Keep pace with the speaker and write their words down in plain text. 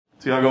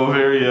Thiago, a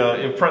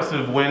very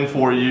impressive win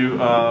for you.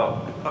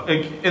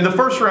 In the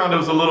first round, it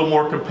was a little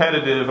more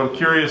competitive. I'm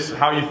curious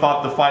how you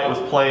thought the fight was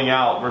playing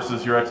out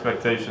versus your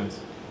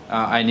expectations.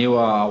 I knew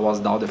I was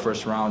down the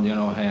first round.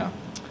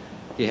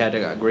 He had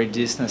a great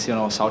distance.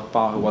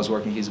 Southpaw. He was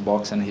working his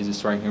box and he's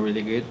striking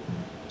really good.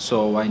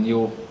 So I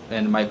knew,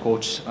 and my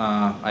coach,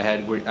 I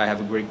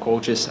have great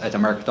coaches at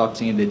American Top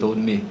Team. They told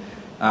me,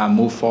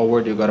 move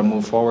forward. You got to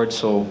move forward.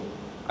 So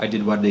I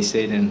did what they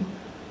said, and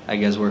I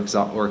guess work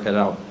it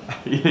out.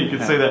 Yeah, you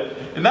could say that.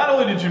 And not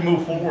only did you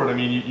move forward, I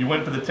mean, you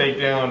went for the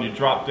takedown, you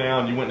dropped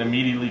down, you went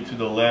immediately to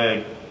the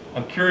leg.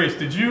 I'm curious,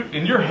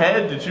 in your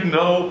head, did you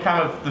know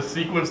kind of the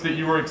sequence that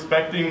you were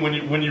expecting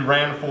when you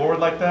ran forward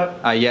like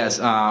that? Yes,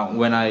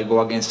 when I go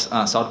against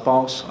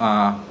southpaws,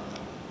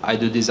 I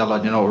do this a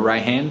lot,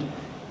 right hand,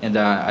 and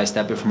I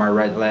step it from my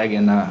right leg,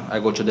 and I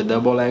go to the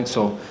double leg.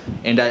 So,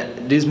 and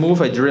this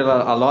move I drill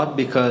a lot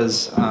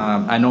because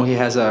I know he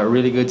has a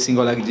really good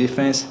single leg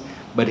defense,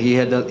 but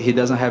he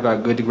doesn't have a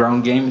good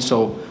ground game.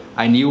 So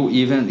I knew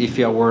even if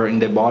I were in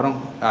the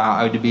bottom,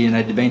 I would be an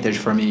advantage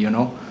for me,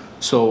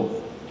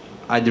 So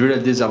I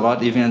drilled this a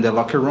lot, even in the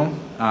locker room.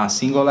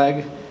 Single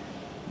leg,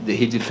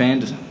 he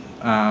defend,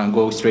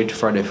 go straight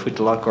for the foot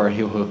lock or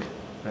heel hook.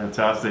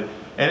 Fantastic.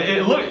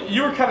 And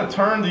you were kind of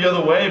turned the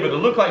other way, but it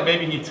looked like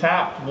maybe he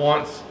tapped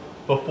once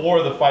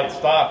before the fight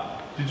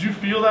stopped. Did you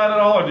feel that at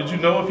all, or did you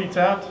know if he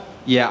tapped?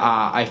 Yeah,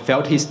 I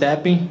felt he's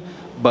tapping,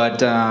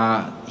 but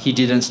he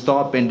didn't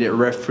stop, and the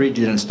referee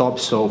didn't stop,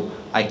 so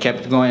I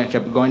kept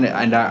going,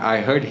 and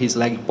I heard his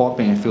leg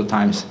popping a few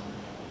times.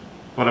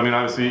 But I mean,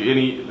 obviously,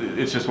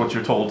 it's just what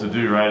you're told to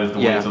do, right? Is to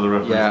wait till the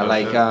referee steps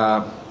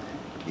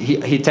in.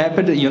 He tapped,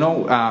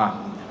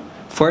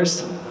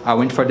 first I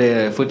went for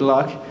the foot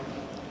lock,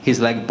 his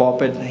leg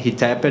popped, he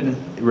tapped,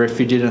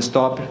 referee didn't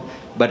stop.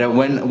 But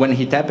when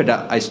he tapped,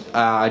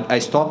 I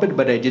stopped it,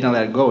 but I didn't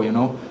let it go,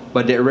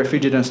 But the referee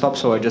didn't stop,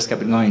 so I just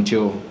kept going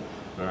too.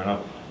 Fair enough.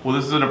 Well,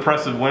 this is an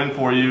impressive win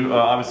for you.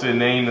 Obviously, a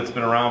name that's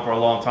been around for a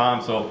long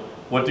time. So,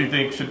 what do you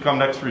think should come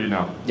next for you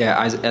now? Yeah,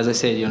 as I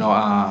said,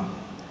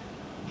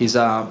 he's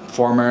a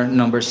former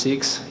number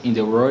 6 in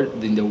the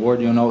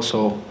world,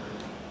 So,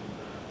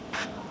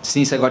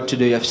 since I got to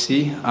the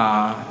UFC,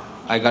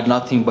 I got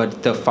nothing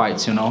but tough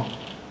fights,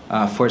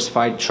 First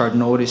fight, short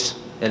notice,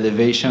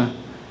 elevation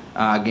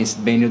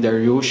against Benio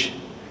Dariush.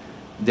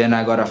 Then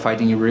I got a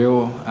fight in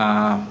Rio.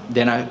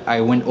 Then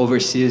I went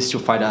overseas to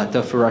fight a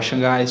tough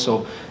Russian guy.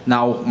 So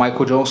now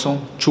Michael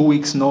Johnson, 2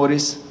 weeks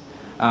notice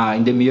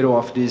in the middle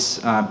of this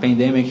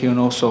pandemic,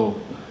 So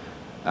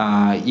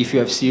if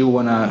UFC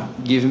wanna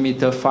give me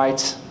tough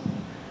fights,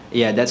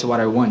 yeah, that's what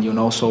I want,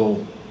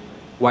 So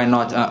why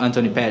not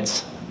Anthony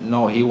Pettis?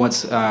 No, he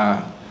wants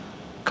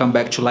come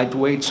back to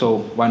lightweight, so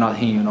why not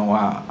him?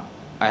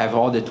 I have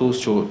all the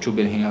tools to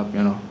beat him up,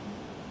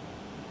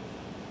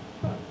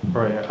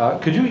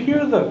 Right. Could you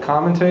hear the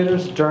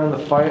commentators during the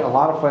fight? A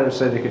lot of fighters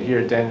say they could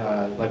hear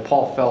like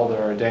Paul Felder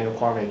or Daniel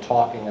Cormier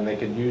talking, and they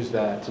could use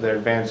that to their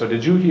advantage. So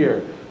did you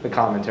hear the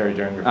commentary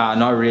during your fight?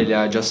 Not really.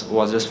 I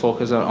was just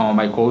focused on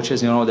my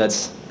coaches.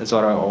 That's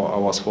what I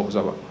was focused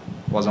on.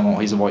 Was on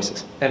his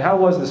voices. And how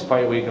was this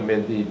fight week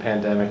amid the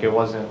pandemic? There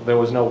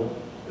was no.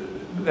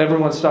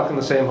 Everyone's stuck in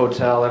the same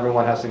hotel.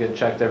 Everyone has to get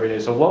checked every day.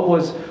 So what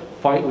was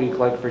fight week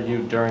like for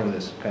you during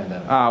this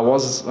pandemic? It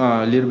was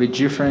a little bit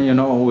different,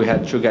 We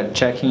had to get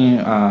checked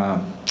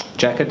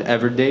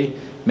every day,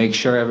 make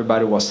sure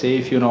everybody was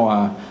safe,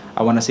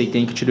 I want to say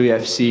thank you to the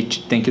UFC,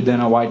 thank you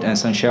Dana White and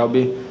Sam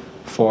Shelby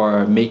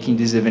for making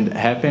this event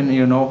happen,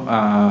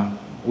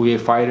 We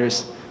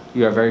fighters,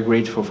 we are very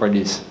grateful for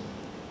this.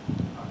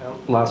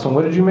 Last one,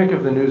 what did you make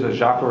of the news of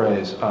Jacare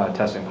is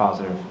testing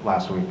positive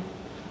last week?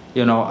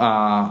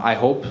 I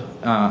hope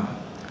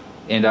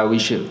and I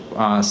wish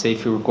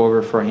safe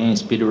recovery for him,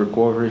 speedy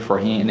recovery for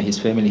him and his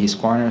family, his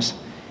corners.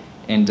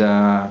 And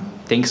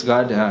thanks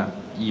God,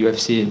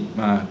 UFC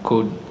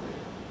could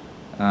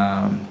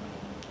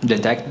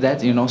detect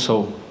that,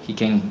 so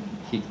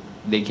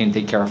they can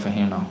take care of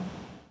him now.